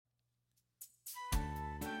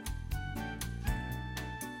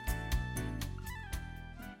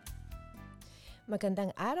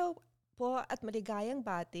Magandang araw po at maligayang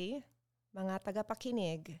bati, mga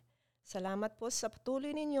tagapakinig. Salamat po sa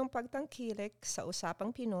patuloy ninyong pagtangkilik sa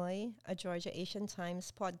Usapang Pinoy, a Georgia Asian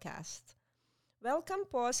Times podcast. Welcome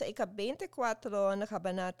po sa ika-24 na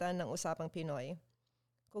kabanata ng Usapang Pinoy.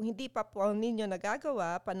 Kung hindi pa po ninyo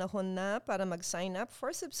nagagawa, panahon na para mag-sign up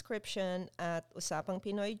for subscription at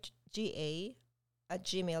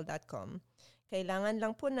usapangpinoyga@gmail.com. Kailangan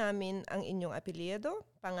lang po namin ang inyong apelyido,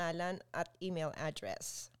 pangalan at email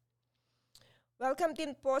address. Welcome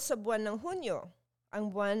din po sa buwan ng Hunyo,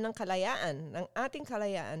 ang buwan ng kalayaan, ng ating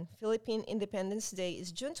kalayaan. Philippine Independence Day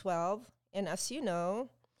is June 12, and as you know,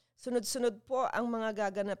 sunod-sunod po ang mga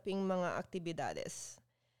gaganaping mga aktibidades.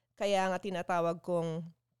 Kaya nga tinatawag kong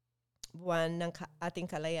buwan ng ating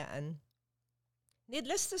kalayaan.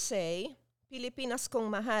 Needless to say, Pilipinas kong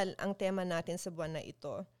mahal ang tema natin sa buwan na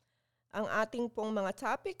ito. Ang ating pong mga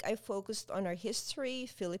topic ay focused on our history,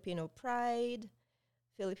 Filipino pride,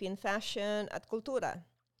 Philippine fashion, at kultura.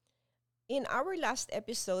 In our last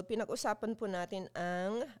episode, pinag-usapan po natin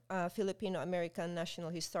ang Filipino-American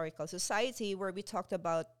National Historical Society where we talked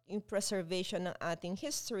about yung preservation ng ating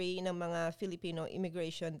history ng mga Filipino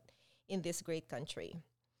immigration in this great country.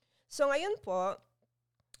 So ngayon po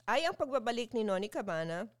ay ang pagbabalik ni Nonie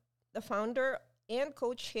Cabana, the founder and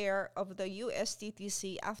co-chair of the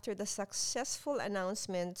USTTC after the successful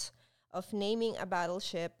announcement of naming a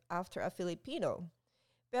battleship after a Filipino.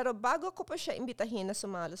 Pero bago ko po siya imbitahin na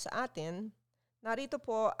sumalo sa atin, narito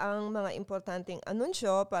po ang mga importanteng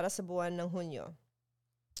anunsyo para sa buwan ng Hunyo.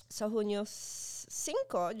 Sa Hunyo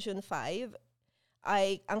 5, June 5,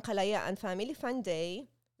 ay ang Kalayaan Family Fun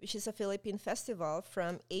Day, which is a Philippine festival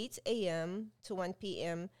from 8 a.m. to 1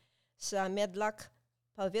 p.m. sa Medlock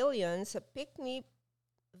Pavilion sa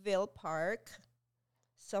Picnicville Park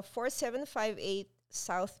sa 4758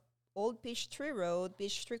 South Old Peachtree Road,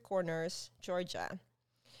 Peachtree Corners, Georgia.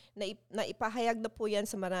 Naipahayag na po yan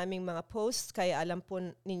sa maraming mga posts, kaya alam po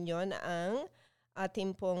ninyo na ang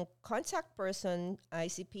ating pong contact person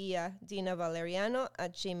ay si Pia Dina Valeriano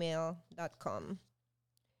at gmail.com.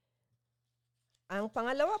 Ang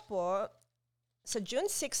pangalawa po, sa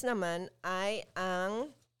June 6 naman ay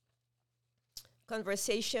ang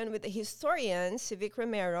conversation with the historian, si Vic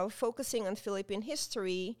Romero, focusing on Philippine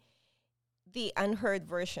history, the unheard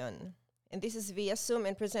version. And this is via Zoom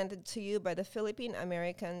and presented to you by the Philippine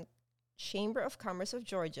American Chamber of Commerce of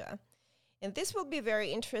Georgia. And this will be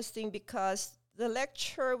very interesting because the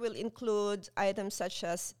lecture will include items such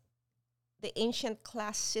as the ancient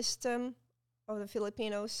class system of the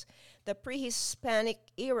Filipinos, the pre-Hispanic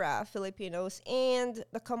era Filipinos, and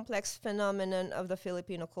the complex phenomenon of the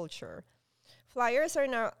Filipino culture. Flyers are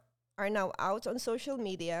now out on social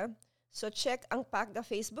media, so check ang PACDA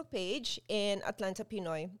Facebook page and Atlanta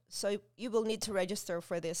Pinoy. So you will need to register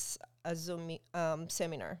for this Zoom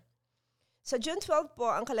seminar. Sa June 12 po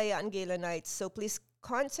ang Kalayaan Gala Night, so please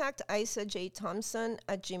contact Isa J. Thompson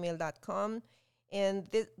at gmail.com. And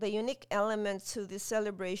the unique element to this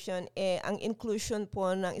celebration ang inclusion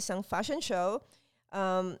po ng isang fashion show.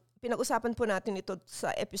 Pinag-usapan po natin ito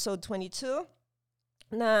sa episode 22.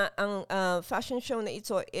 Na ang fashion show na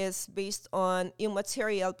ito is based on yung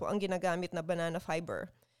material po ang ginagamit na banana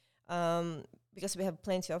fiber because we have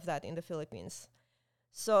plenty of that in the Philippines.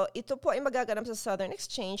 So ito po ay magaganap sa Southern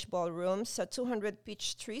Exchange Ballroom sa 200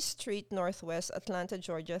 Peachtree Street Northwest, Atlanta,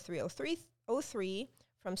 Georgia 30303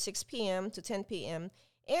 from 6 p.m. to 10 p.m.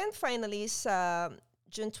 And finally sa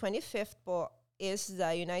June 25th po is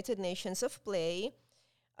the United Nations of Play.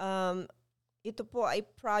 Ito po ay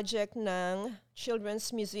project ng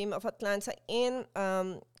Children's Museum of Atlanta in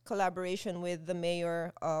collaboration with the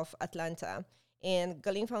Mayor of Atlanta. And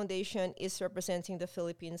Galing Foundation is representing the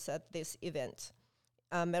Philippines at this event.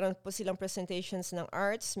 Meron po silang presentations ng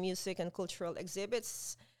arts, music, and cultural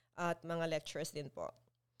exhibits at mga lectures din po.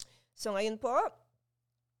 So ngayon po,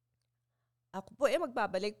 ako po ay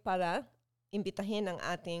magbabalik para imbitahin ang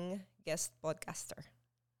ating guest podcaster.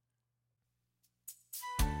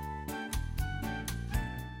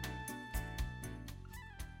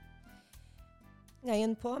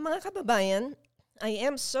 Ngayon po, mga kababayan, I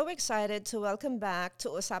am so excited to welcome back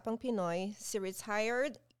to Usapang Pinoy si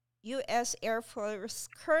retired U.S. Air Force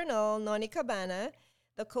Colonel Nonie Cabana,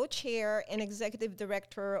 the co-chair and executive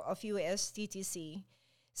director of USTTC.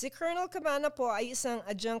 Si Colonel Cabana po ay isang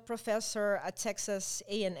adjunct professor at Texas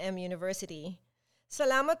A&M University.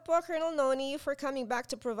 Salamat po, Colonel Nonie, for coming back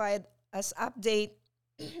to provide us update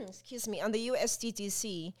on the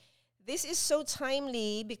USTTC. This is so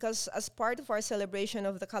timely because as part of our celebration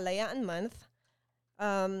of the Kalayaan Month,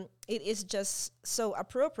 it is just so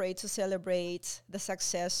appropriate to celebrate the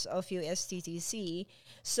success of USTTC.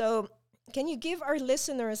 So can you give our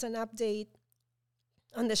listeners an update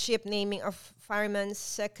on the ship naming of Fireman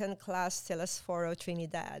Second Class Telesforo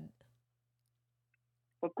Trinidad?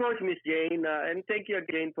 Of course, Miss Jane, and thank you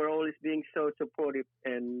again for always being so supportive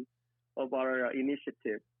and of our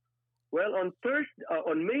initiative. Well, on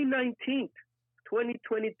May 19th,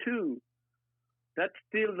 2022, that's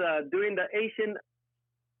still during the Asian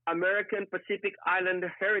American Pacific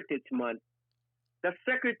Islander Heritage Month, the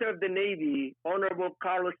Secretary of the Navy, Honorable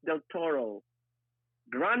Carlos Del Toro,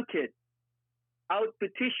 granted out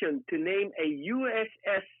petition to name a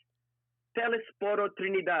USS Telesforo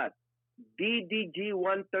Trinidad,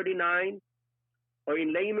 DDG-139, or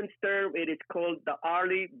in layman's term, it is called the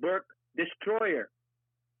Arleigh Burke Destroyer.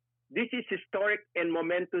 This is historic and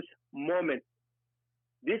momentous moment.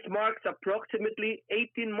 This marks approximately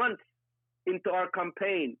 18 months into our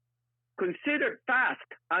campaign, considered fast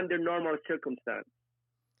under normal circumstances.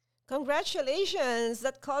 Congratulations!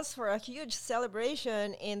 That calls for a huge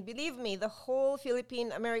celebration. And believe me, the whole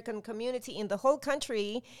Philippine American community in the whole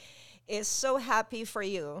country is so happy for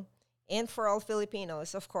you and for all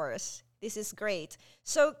Filipinos, of course. This is great.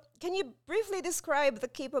 So, can you briefly describe the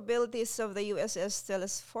capabilities of the USS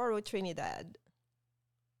Telesforo Trinidad?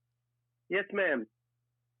 Yes, ma'am.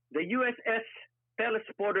 The USS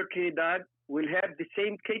Telesforo Trinidad will have the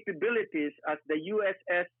same capabilities as the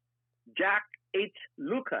USS Jack H.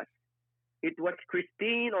 Lucas. It was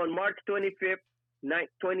christened on March 25th,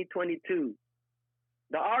 2022.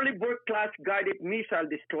 The Arleigh Burke class guided missile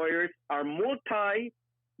destroyers are multi-mission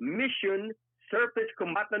surface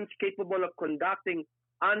combatants capable of conducting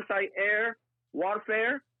anti-air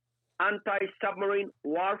warfare, anti-submarine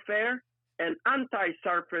warfare, and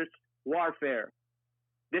anti-surface warfare.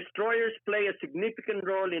 Destroyers play a significant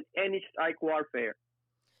role in any strike warfare.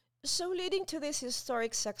 So, leading to this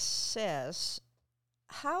historic success,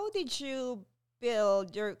 how did you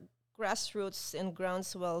build your grassroots and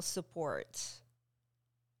groundswell support?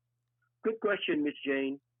 Good question, Ms.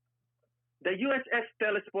 Jane. The USS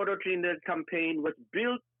Telesforo Trinidad Campaign was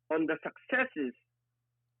built on the successes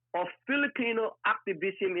of Filipino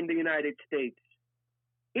activism in the United States.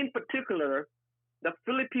 In particular, the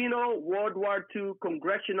Filipino World War II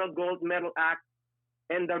Congressional Gold Medal Act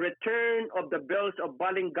and the return of the bells of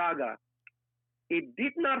Balingaga. It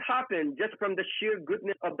did not happen just from the sheer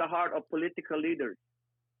goodness of the heart of political leaders.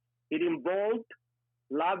 It involved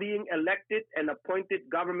lobbying elected and appointed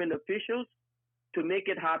government officials to make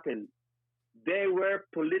it happen. They were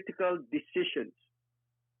political decisions.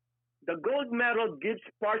 The gold medal gives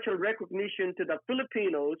partial recognition to the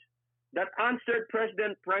Filipinos that answered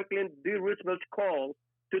President Franklin D. Roosevelt's call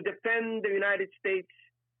to defend the United States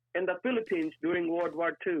and the Philippines during World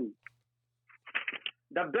War II.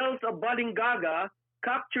 The bells of Balingaga,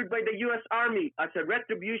 captured by the U.S. Army as a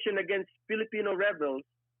retribution against Filipino rebels,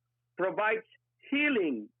 provides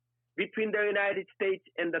healing between the United States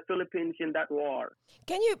and the Philippines in that war.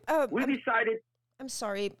 Can you? We decided. I'm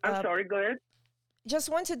sorry. I'm sorry. Go ahead. Just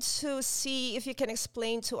wanted to see if you can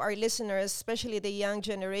explain to our listeners, especially the young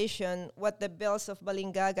generation, what the bells of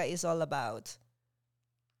Balingaga is all about.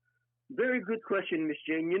 Very good question, Ms.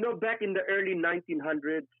 Jane. You know, back in the early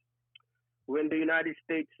 1900s, when the United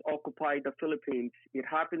States occupied the Philippines, it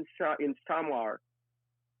happened in Samar,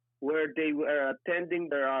 where they were attending.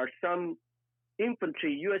 There are some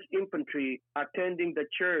infantry, U.S. infantry, attending the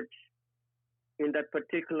church in that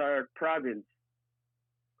particular province.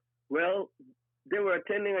 Well, they were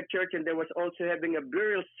attending a church, and they was also having a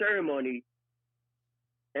burial ceremony.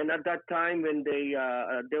 And at that time, when they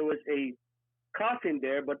there was a coffin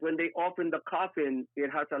there, but when they opened the coffin, it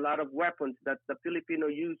has a lot of weapons that the Filipino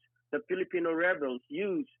rebels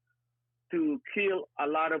used to kill a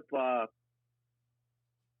lot of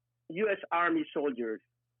U.S. Army soldiers.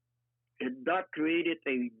 That created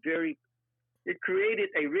a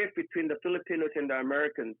rift between the Filipinos and the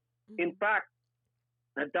Americans. Mm-hmm. In fact,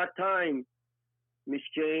 at that time, Miss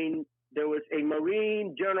Jane, there was a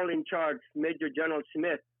Marine general in charge, Major General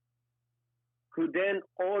Smith, who then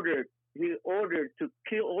ordered to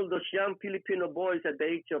kill all those young Filipino boys at the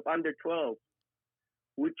age of under 12,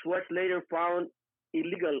 which was later found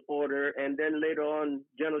illegal order, and then later on,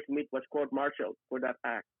 General Smith was court-martialed for that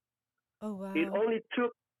act. Oh, wow. It only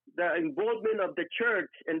took the involvement of the church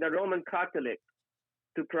and the Roman Catholic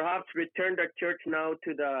to perhaps return the church now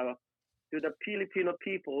to the Filipino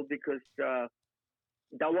people, because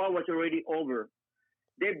the war was already over.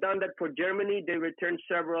 They've done that for Germany. They returned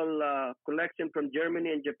several collections from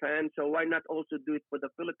Germany and Japan. So why not also do it for the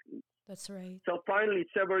Philippines? That's right. So finally,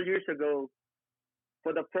 several years ago,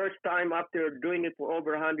 for the first time after doing it for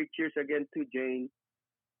over 100 years again too, Jane,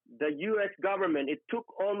 the U.S. government, it took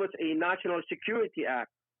almost a national security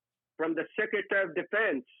act, from the Secretary of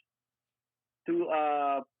Defense to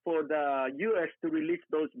for the U.S. to release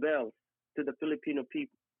those bells to the Filipino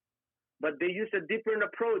people. But they use a different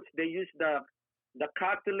approach. They use the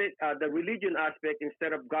Catholic, the religion aspect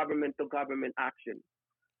instead of government to government action.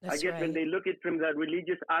 That's I guess right. when they look at it from the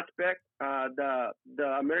religious aspect, the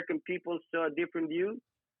American people saw a different view,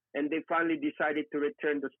 and they finally decided to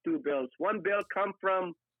return those two bells. One bell come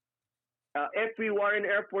from F.V. Warren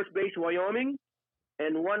Air Force Base, Wyoming,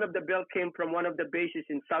 and one of the bell came from one of the bases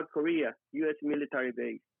in South Korea, U.S. military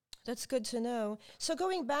base. That's good to know. So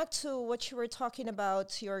going back to what you were talking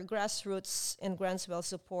about, your grassroots and groundswell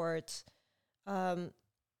support,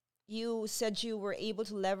 you said you were able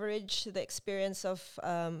to leverage the experience of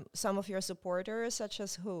some of your supporters, such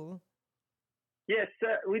as who? Yes,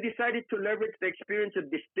 we decided to leverage the experience of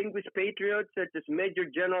distinguished patriots such as Major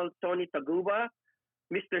General Tony Taguba,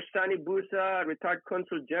 Mr. Sani Busa, retired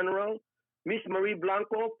Consul General, Miss Marie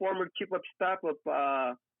Blanco, former Chief of Staff of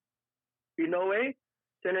Pinoy,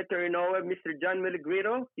 Senator Inoue, Mr. John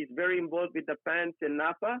Miligrito, he's very involved with the PANS and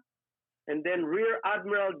NAPA, and then Rear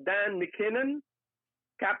Admiral Dan McKinnon,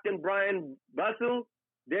 Captain Brian Basil,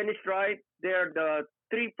 Dennis Wright. They're the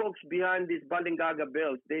three folks behind these Balingaga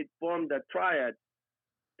bills. They formed a triad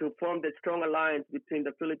to form the strong alliance between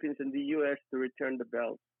the Philippines and the U.S. to return the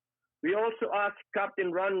bells. We also asked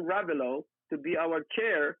Captain Ron Ravelo to be our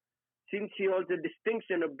chair, since he holds the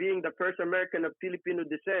distinction of being the first American of Filipino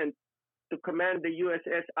descent to command the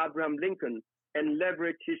USS Abraham Lincoln and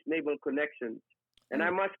leverage his naval connections. And I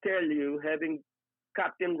must tell you, having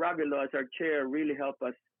Captain Ravelo as our chair really helped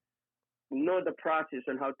us know the process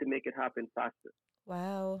and how to make it happen faster.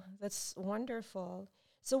 Wow, that's wonderful.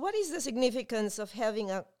 So what is the significance of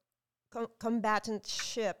having a combatant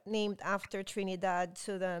ship named after Trinidad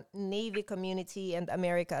to the Navy community and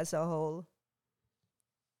America as a whole?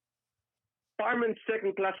 Fireman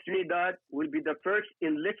Second Class Trinidad will be the first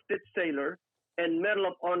enlisted sailor and Medal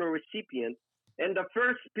of Honor recipient and the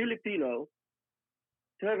first Filipino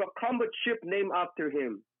to have a combat ship named after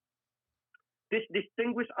him. This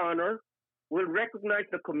distinguished honor will recognize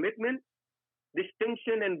the commitment,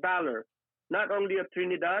 distinction, and valor not only of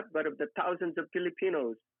Trinidad, but of the thousands of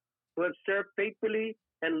Filipinos who have served faithfully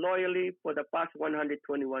and loyally for the past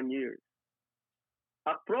 121 years.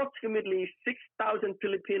 Approximately 6,000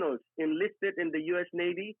 Filipinos enlisted in the U.S.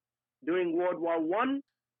 Navy during World War I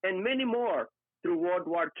and many more through World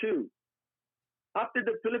War II. After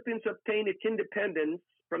the Philippines obtained its independence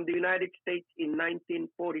from the United States in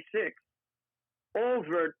 1946,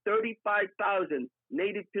 over 35,000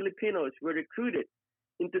 native Filipinos were recruited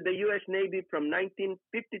into the U.S. Navy from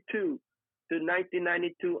 1952 to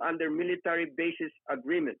 1992 under military basis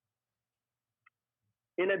agreement.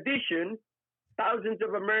 In addition, thousands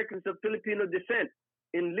of Americans of Filipino descent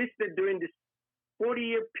enlisted during this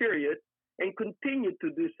 40-year period and continue to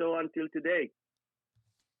do so until today.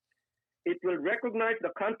 It will recognize the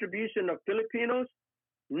contribution of Filipinos,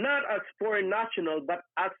 not as foreign nationals, but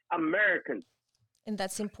as Americans. And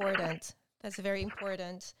that's important. That's very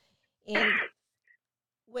important. And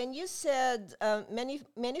when you said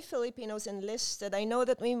many Filipinos enlisted, I know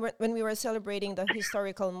that when we were celebrating the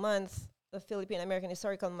historical month, the Philippine American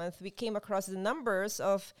Historical Month, we came across the numbers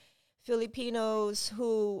of Filipinos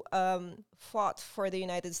who fought for the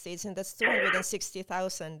United States, and that's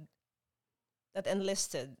 260,000 that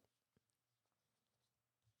enlisted.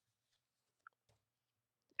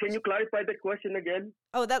 Can you clarify the question again?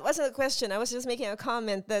 Oh, that wasn't a question. I was just making a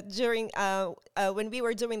comment that during when we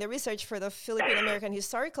were doing the research for the Philippine American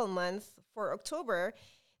Historical Month for October,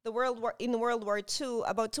 in World War II,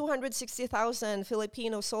 about 260,000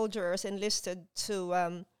 Filipino soldiers enlisted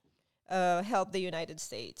to help the United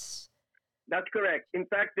States. That's correct. In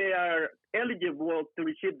fact, they are eligible to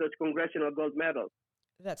receive those Congressional Gold Medals.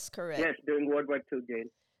 That's correct. Yes, during World War II again.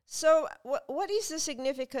 So what is the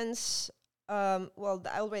significance? Well,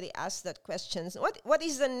 I already asked that question. What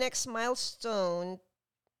is the next milestone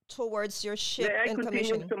towards your ship and commission? May I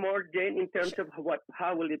continue some more, Jane, in terms of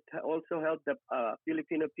how will it also help the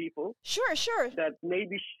Filipino people? Sure. That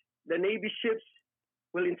the Navy ships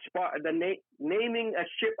will inspire, naming a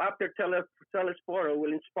ship after Telesforo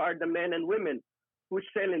will inspire the men and women who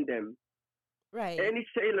sail in them. Right. Any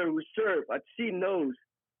sailor who serves at sea knows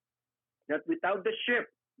that without the ship,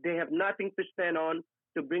 they have nothing to stand on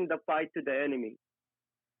to bring the fight to the enemy.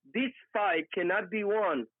 This fight cannot be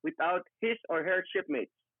won without his or her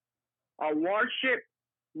shipmates. A warship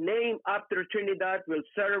named after Trinidad will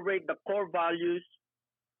celebrate the core values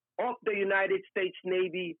of the United States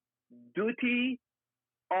Navy: duty,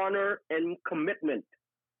 honor, and commitment,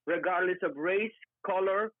 regardless of race,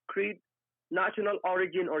 color, creed, national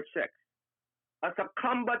origin, or sex. As a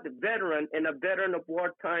combat veteran and a veteran of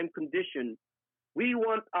wartime condition, we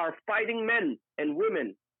want our fighting men and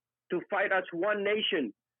women to fight as one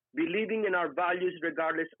nation, believing in our values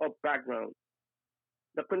regardless of background.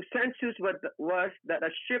 The consensus was that a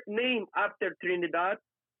ship named after Trinidad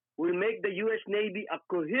will make the U.S. Navy a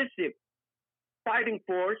cohesive fighting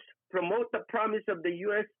force, promote the promise of the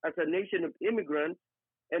U.S. as a nation of immigrants,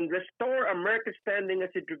 and restore America's standing as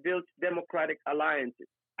it rebuilds democratic alliances.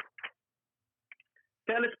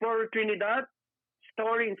 Telesforo Trinidad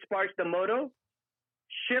story inspires the motto,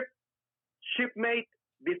 shipmate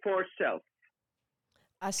before self.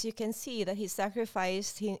 As you can see, that he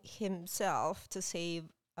sacrificed himself to save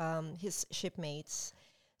his shipmates.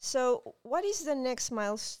 So, what is the next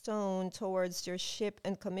milestone towards your ship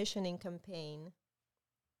and commissioning campaign?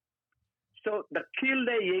 So, the keel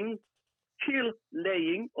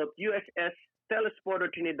laying of USS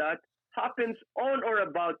Telesforo Trinidad happens on or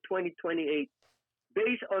about 2028,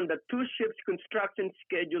 based on the two ships' construction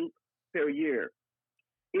schedule per year.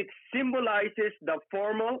 It symbolizes the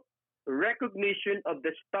formal recognition of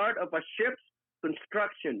the start of a ship's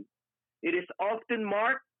construction. It is often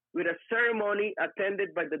marked with a ceremony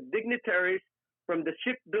attended by the dignitaries from the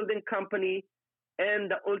shipbuilding company and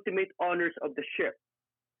the ultimate owners of the ship.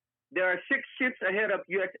 There are 6 ships ahead of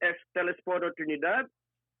USS Telesforo Trinidad.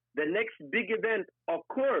 The next big event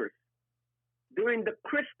occurs during the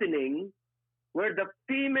christening, where the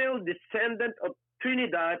female descendant of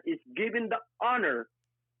Trinidad is given the honor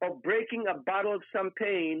of breaking a bottle of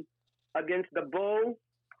champagne against the bow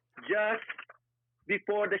just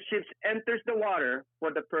before the ship enters the water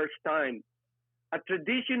for the first time. A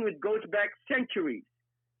tradition which goes back centuries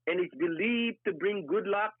and is believed to bring good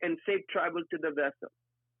luck and safe travel to the vessel.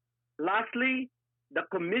 Lastly, the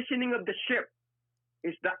commissioning of the ship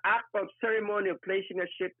is the act of ceremony of placing a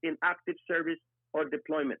ship in active service or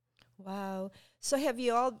deployment. Wow. So have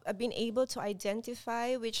you all been able to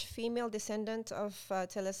identify which female descendant of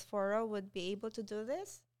Telesforo would be able to do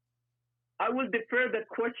this? I will defer the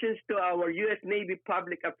questions to our U.S. Navy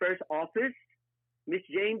Public Affairs Office. Ms.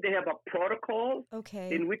 Jane, they have a protocol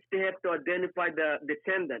in which they have to identify the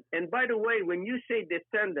descendant. And by the way, when you say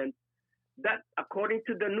descendant, that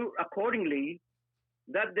accordingly,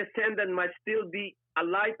 that descendant must still be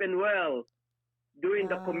alive and well during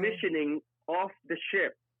the commissioning of the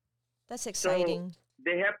ship. That's exciting. So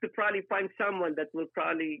they have to probably find someone that will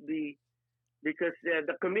probably be, because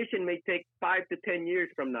the commission may take 5 to 10 years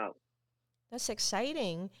from now. That's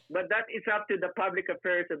exciting. But that is up to the public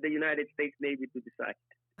affairs of the United States Navy to decide.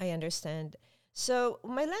 I understand. So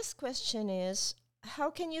my last question is, how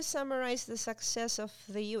can you summarize the success of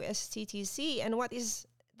the USTTC, and what is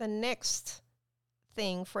the next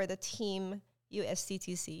thing for the team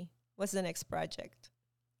USTTC? What's the next project?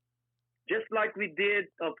 Just like we did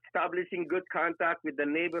of establishing good contact with the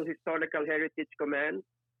Naval Historical Heritage Command,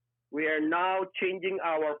 we are now changing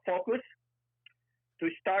our focus to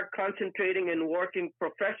start concentrating and working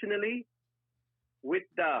professionally with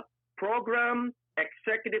the Program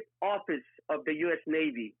Executive Office of the U.S.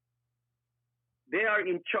 Navy. They are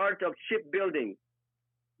in charge of shipbuilding.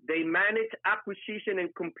 They manage acquisition and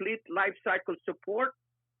complete life cycle support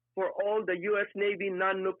for all the U.S. Navy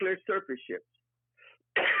non-nuclear surface ships.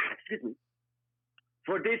 Excuse me.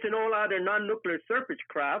 For this and all other non-nuclear surface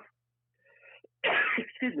craft,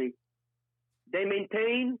 excuse me, they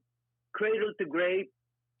maintain cradle-to-grave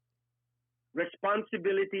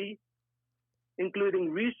responsibility,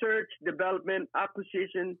 including research, development,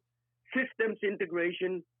 acquisition, systems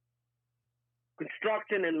integration,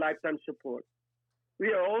 construction, and lifetime support. We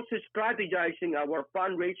are also strategizing our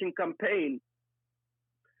fundraising campaign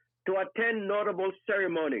to attend notable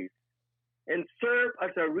ceremonies and serve as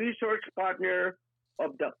a resource partner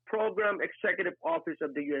of the Program Executive Office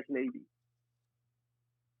of the U.S. Navy.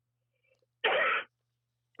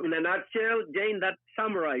 In a nutshell, Jane, that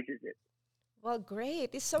summarizes it. Well, great.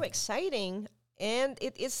 It's so exciting. And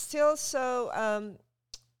it is still so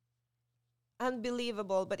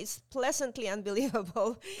unbelievable, but it's pleasantly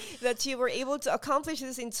unbelievable that you were able to accomplish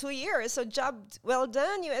this in 2 years. So job well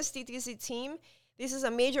done, USTTC team. This is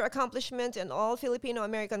a major accomplishment, and all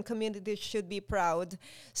Filipino-American communities should be proud.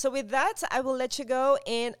 So with that, I will let you go,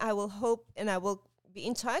 and I will be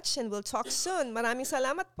in touch, and we'll talk soon. Maraming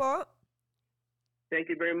salamat po. Thank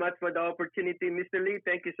you very much for the opportunity, Mr. Lee.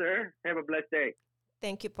 Thank you, sir. Have a blessed day.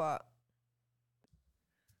 Thank you po.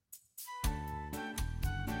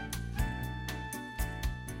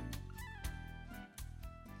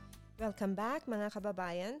 Welcome back, mga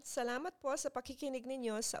kababayan. Salamat po sa pakikinig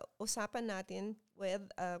ninyo sa usapan natin with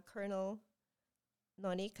Colonel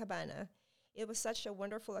Nonie Cabana. It was such a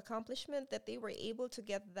wonderful accomplishment that they were able to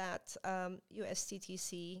get that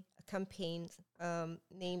USTTC campaign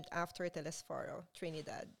named after Telesforo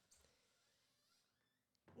Trinidad.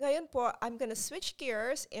 Ngayon po, I'm going to switch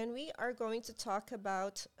gears and we are going to talk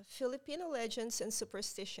about Filipino legends and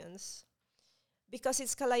superstitions. Because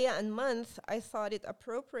it's Kalayaan Month, I thought it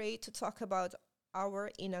appropriate to talk about our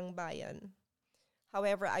Inang Bayan.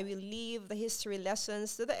 However, I will leave the history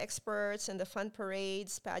lessons to the experts and the fun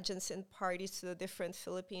parades, pageants, and parties to the different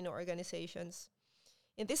Filipino organizations.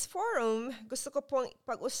 In this forum, gusto ko pong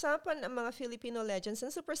pag-usapan ang mga Filipino legends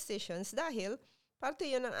and superstitions dahil parte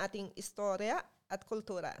yun ng ating istorya at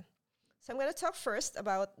kultura. So I'm going to talk first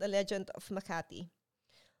about the legend of Makati.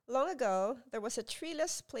 Long ago, there was a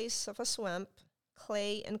treeless place of a swamp,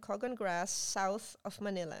 clay, and cogon grass south of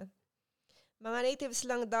Manila. Mga natives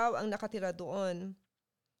lang daw ang nakatira doon.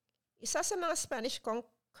 Isa sa mga Spanish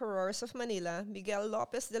conquerors of Manila, Miguel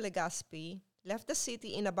Lopez de Legazpi, left the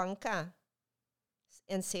city in a bangka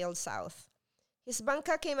and sailed south. His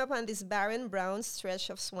bangka came upon this barren brown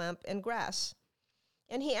stretch of swamp and grass.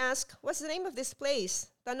 And he asked, "What's the name of this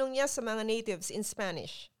place?" Tanong niya sa mga natives in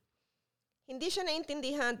Spanish. Hindi siya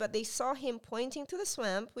naintindihan, but they saw him pointing to the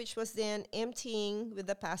swamp, which was then emptying with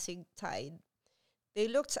the passing tide.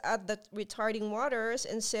 They looked at the retarding waters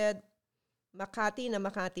and said, Makati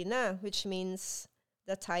na, which means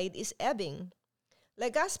the tide is ebbing.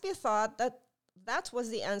 Legazpi thought that that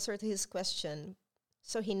was the answer to his question.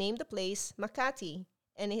 So he named the place Makati,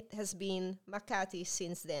 and it has been Makati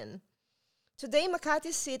since then. Today,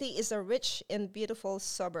 Makati City is a rich and beautiful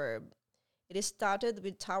suburb. It is dotted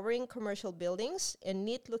with towering commercial buildings and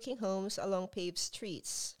neat-looking homes along paved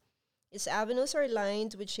streets. Its avenues are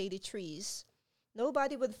lined with shady trees.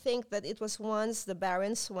 Nobody would think that it was once the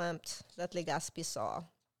barren swamp that Legazpi saw.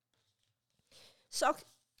 So,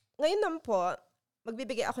 ngayon naman po,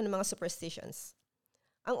 magbibigay ako ng mga superstitions.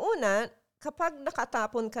 Ang una, kapag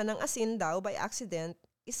nakatapon ka ng asin daw by accident,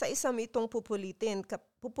 isa-isa mo itong pupulutin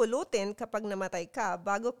kapag namatay ka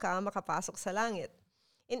bago ka makapasok sa langit.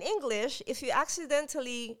 In English, if you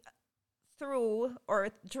accidentally threw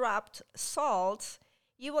or dropped salt,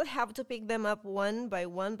 you will have to pick them up one by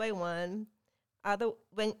one when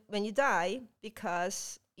you die,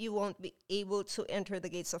 because you won't be able to enter the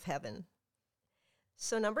gates of heaven.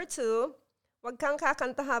 So number 2, wag kang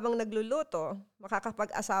kakanta habang nagluluto,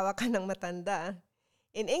 makakapag-asawa ka ng matanda.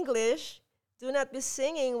 In English, do not be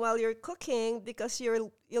singing while you're cooking because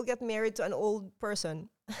you'll get married to an old person.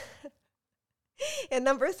 And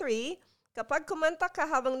number 3, kapag kumanta ka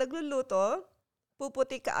habang nagluluto,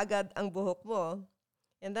 puputi ka agad ang buhok mo.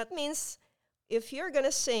 And that means if you're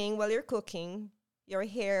gonna sing while you're cooking, your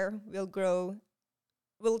hair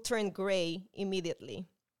will turn gray immediately.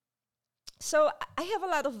 So I have a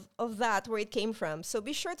lot of that where it came from. So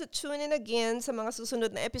be sure to tune in again sa mga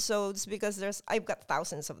susunod na episodes because I've got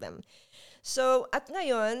thousands of them. So at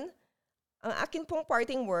ngayon, ang akin pong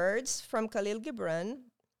parting words from Khalil Gibran,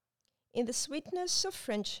 in the sweetness of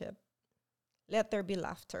friendship, let there be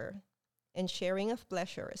laughter and sharing of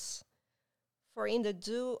pleasures. For in the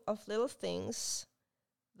dew of little things,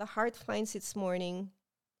 the heart finds its morning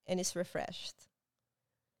and is refreshed.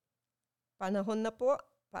 Panahon na po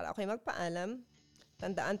para ako'y magpaalam.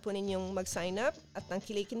 Tandaan po ninyong mag-sign up at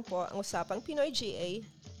tangkilikin po ang Usapang Pinoy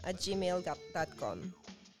GA@gmail.com.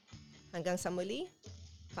 Hanggang sa muli,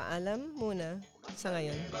 paalam muna sa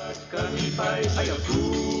ngayon.